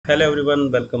Hello everyone,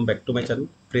 welcome back to my channel,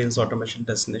 Prince Automation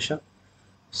Destination.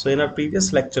 So in our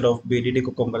previous lecture of BDD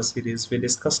Cucumber series, we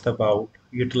discussed about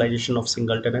utilization of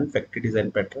singleton and factory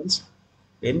design patterns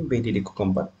in BDD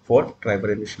Cucumber for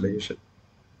driver initialization.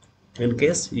 In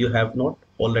case you have not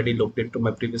already looked into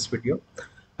my previous video,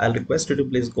 I'll request you to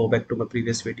please go back to my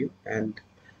previous video and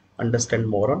understand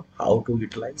more on how to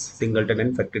utilize singleton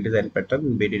and factory design pattern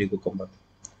in BDD Cucumber.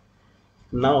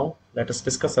 Now let us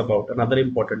discuss about another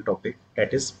important topic,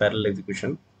 that is parallel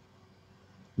execution,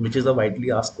 which is a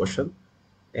widely asked question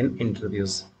in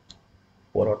interviews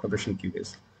for automation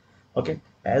QAs. Okay,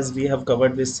 as we have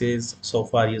covered this series so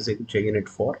far using JUnit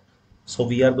 4, so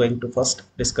we are going to first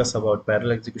discuss about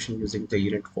parallel execution using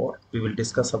JUnit 4. We will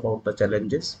discuss about the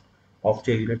challenges of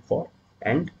JUnit 4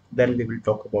 and then we will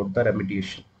talk about the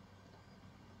remediation.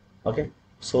 Okay,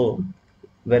 so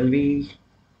when we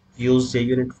use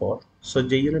JUnit 4, so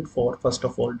JUnit 4 first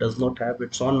of all does not have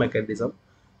its own mechanism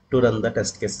to run the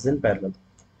test cases in parallel.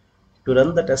 To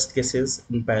run the test cases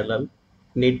in parallel,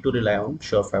 need to rely on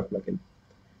Surefire plugin.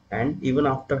 And even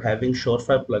after having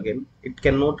Surefire plugin, it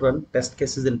cannot run test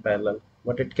cases in parallel.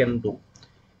 What it can do,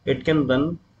 it can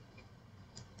run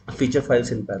feature files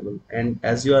in parallel. And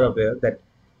as you are aware that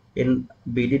in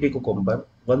BDD Cucumber,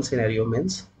 one scenario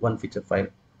means one feature file.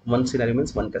 One scenario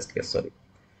means one test case, sorry.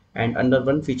 And under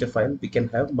one feature file, we can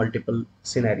have multiple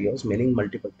scenarios, meaning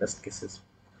multiple test cases,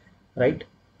 right?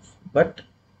 But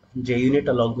JUnit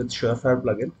along with Surefire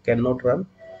plugin cannot run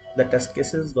the test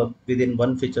cases within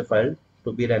one feature file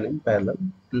to be run in parallel.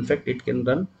 In fact, it can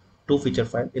run two feature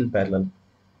files in parallel,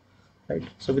 right?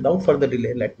 So without further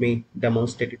delay, let me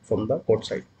demonstrate it from the code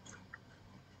side.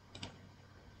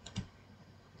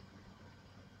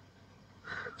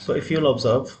 So if you'll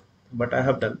observe what I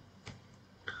have done,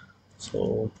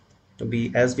 so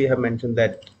as we have mentioned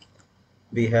that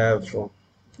we have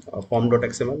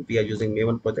form.xml, we are using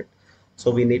Maven project,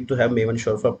 so we need to have Maven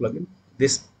Surefire plugin.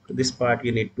 This part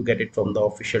you need to get it from the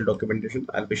official documentation.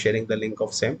 I'll be sharing the link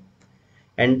of same,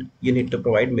 and you need to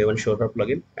provide Maven Surefire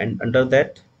plugin, and under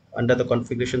that, under the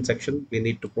configuration section, we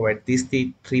need to provide these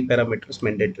three parameters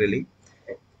mandatorily.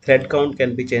 Thread count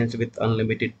can be changed with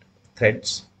unlimited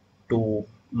threads to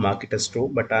mark it as true,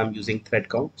 but I'm using thread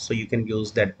count, so you can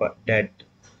use that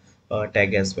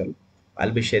tag as well.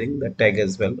 I'll be sharing the tag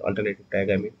as well, alternative tag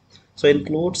I mean. So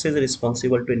includes is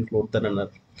responsible to include the runner.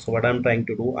 So what I'm trying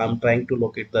to do, I'm trying to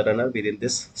locate the runner within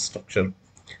this structure.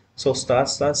 So star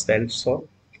stands for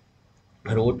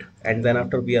root, and then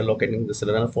after we are locating this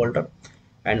runner folder,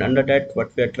 and under that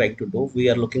what we are trying to do, we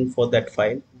are looking for that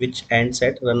file which ends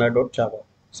at runner.java.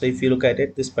 So if you look at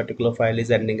it, this particular file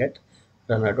is ending at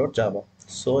runner.java,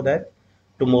 so that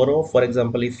tomorrow, for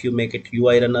example, if you make it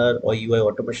UI runner or UI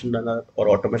automation runner or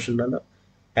automation runner,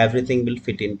 everything will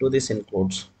fit into this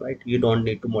includes, right? You don't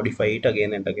need to modify it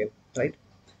again and again, right?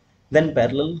 Then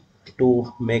parallel,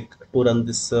 to run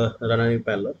this runner in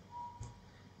parallel,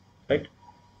 right?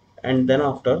 And then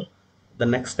after, the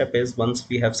next step is, once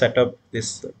we have set up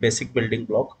this basic building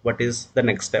block, what is the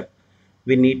next step?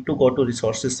 We need to go to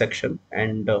resources section,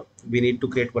 and we need to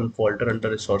create one folder under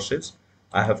resources.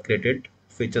 I have created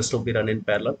features to be run in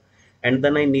parallel, and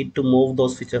then I need to move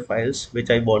those feature files which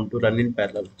I want to run in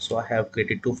parallel. So I have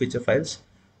created two feature files,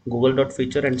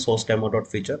 google.feature and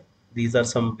source-demo.feature. These are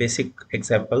some basic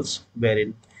examples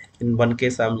wherein in one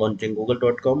case I'm launching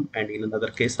google.com and in another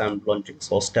case I'm launching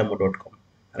source-demo.com,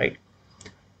 right?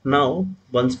 Now,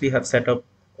 once we have set up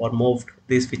or moved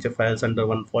these feature files under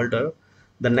one folder,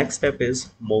 the next step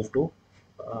is move to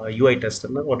UI test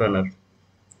runner or runner,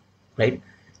 right?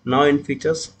 Now in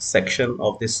features section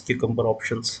of this cucumber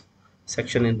options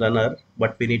section in runner,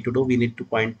 what we need to do, we need to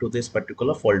point to this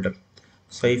particular folder.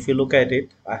 So if you look at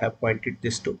it, I have pointed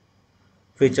this to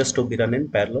features to be run in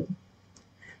parallel,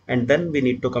 and then we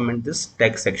need to comment this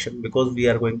tag section because we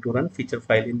are going to run feature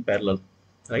file in parallel,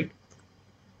 right?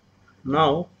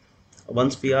 Now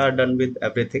once we are done with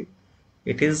everything,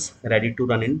 it is ready to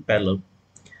run in parallel.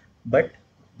 But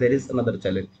there is another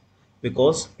challenge,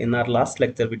 because in our last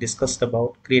lecture we discussed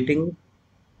about creating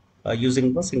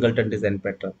using the singleton design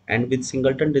pattern, and with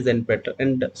singleton design pattern,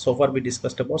 and so far we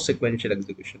discussed about sequential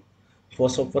execution. For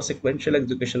sequential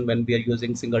execution, when we are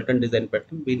using singleton design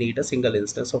pattern, we need a single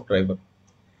instance of driver.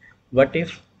 What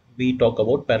if we talk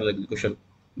about parallel execution?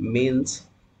 Means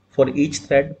for each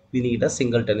thread we need a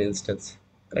singleton instance,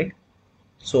 right?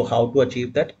 So how to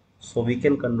achieve that? So we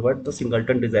can convert the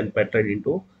singleton design pattern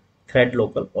into thread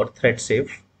local or thread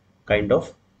safe kind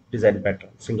of design pattern,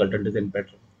 singleton design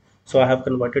pattern. So I have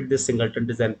converted this singleton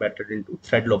design pattern into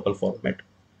thread local format.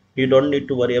 You don't need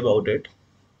to worry about it.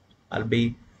 I'll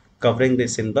be covering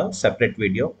this in the separate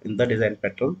video in the design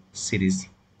pattern series.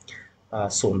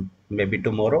 soon, maybe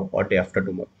tomorrow or day after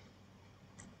tomorrow,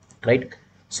 right?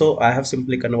 So I have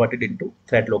simply converted into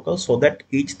thread local so that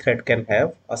each thread can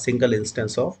have a single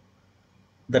instance of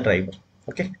the driver.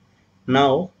 Okay.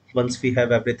 Now, once we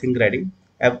have everything ready,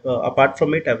 apart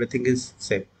from it, everything is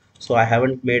same. So I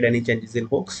haven't made any changes in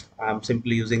hooks. I'm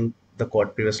simply using the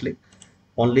code previously.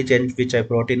 Only change which I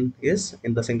brought in is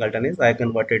in the singleton is I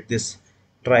converted this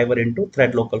driver into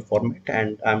thread local format,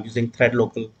 and I'm using thread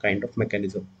local kind of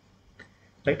mechanism,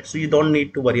 right? So you don't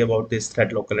need to worry about this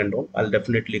thread local and all. I'll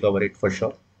definitely cover it for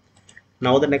sure.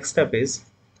 Now the next step is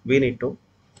we need to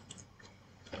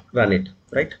run it,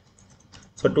 right?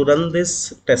 So to run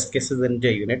this test cases in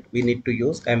JUnit, we need to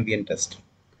use ambient test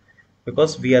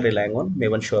because we are relying on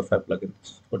Maven Surefire plugin.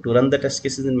 So to run the test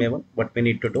cases in Maven, what we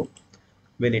need to do,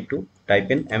 we need to type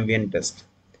in ambient test.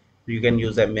 You can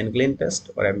use ambient clean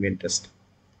test or ambient test,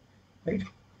 right?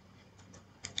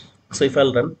 So if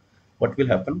I'll run, what will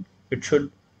happen? It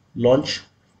should launch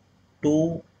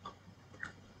two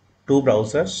two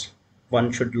browsers.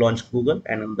 One should launch Google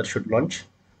and another should launch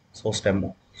source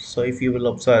demo. So if you will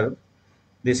observe,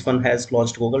 this one has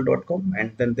launched google.com,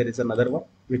 and then there is another one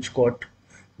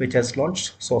which has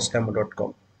launched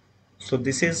sourcedemo.com. So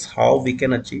this is how we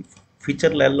can achieve feature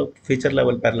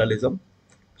level parallelism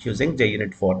using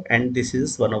JUnit 4, and this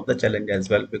is one of the challenge as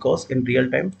well, because in real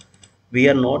time we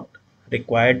are not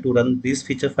required to run these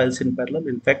feature files in parallel.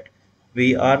 In fact,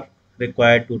 we are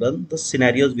required to run the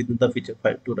scenarios within the feature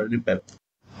file to run in parallel.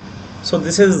 So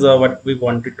this is what we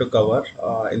wanted to cover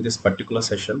in this particular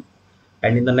session.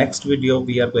 And in the next video,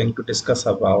 we are going to discuss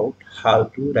about how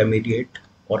to remediate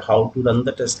or how to run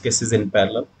the test cases in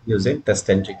parallel using test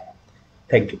engine.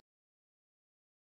 Thank you.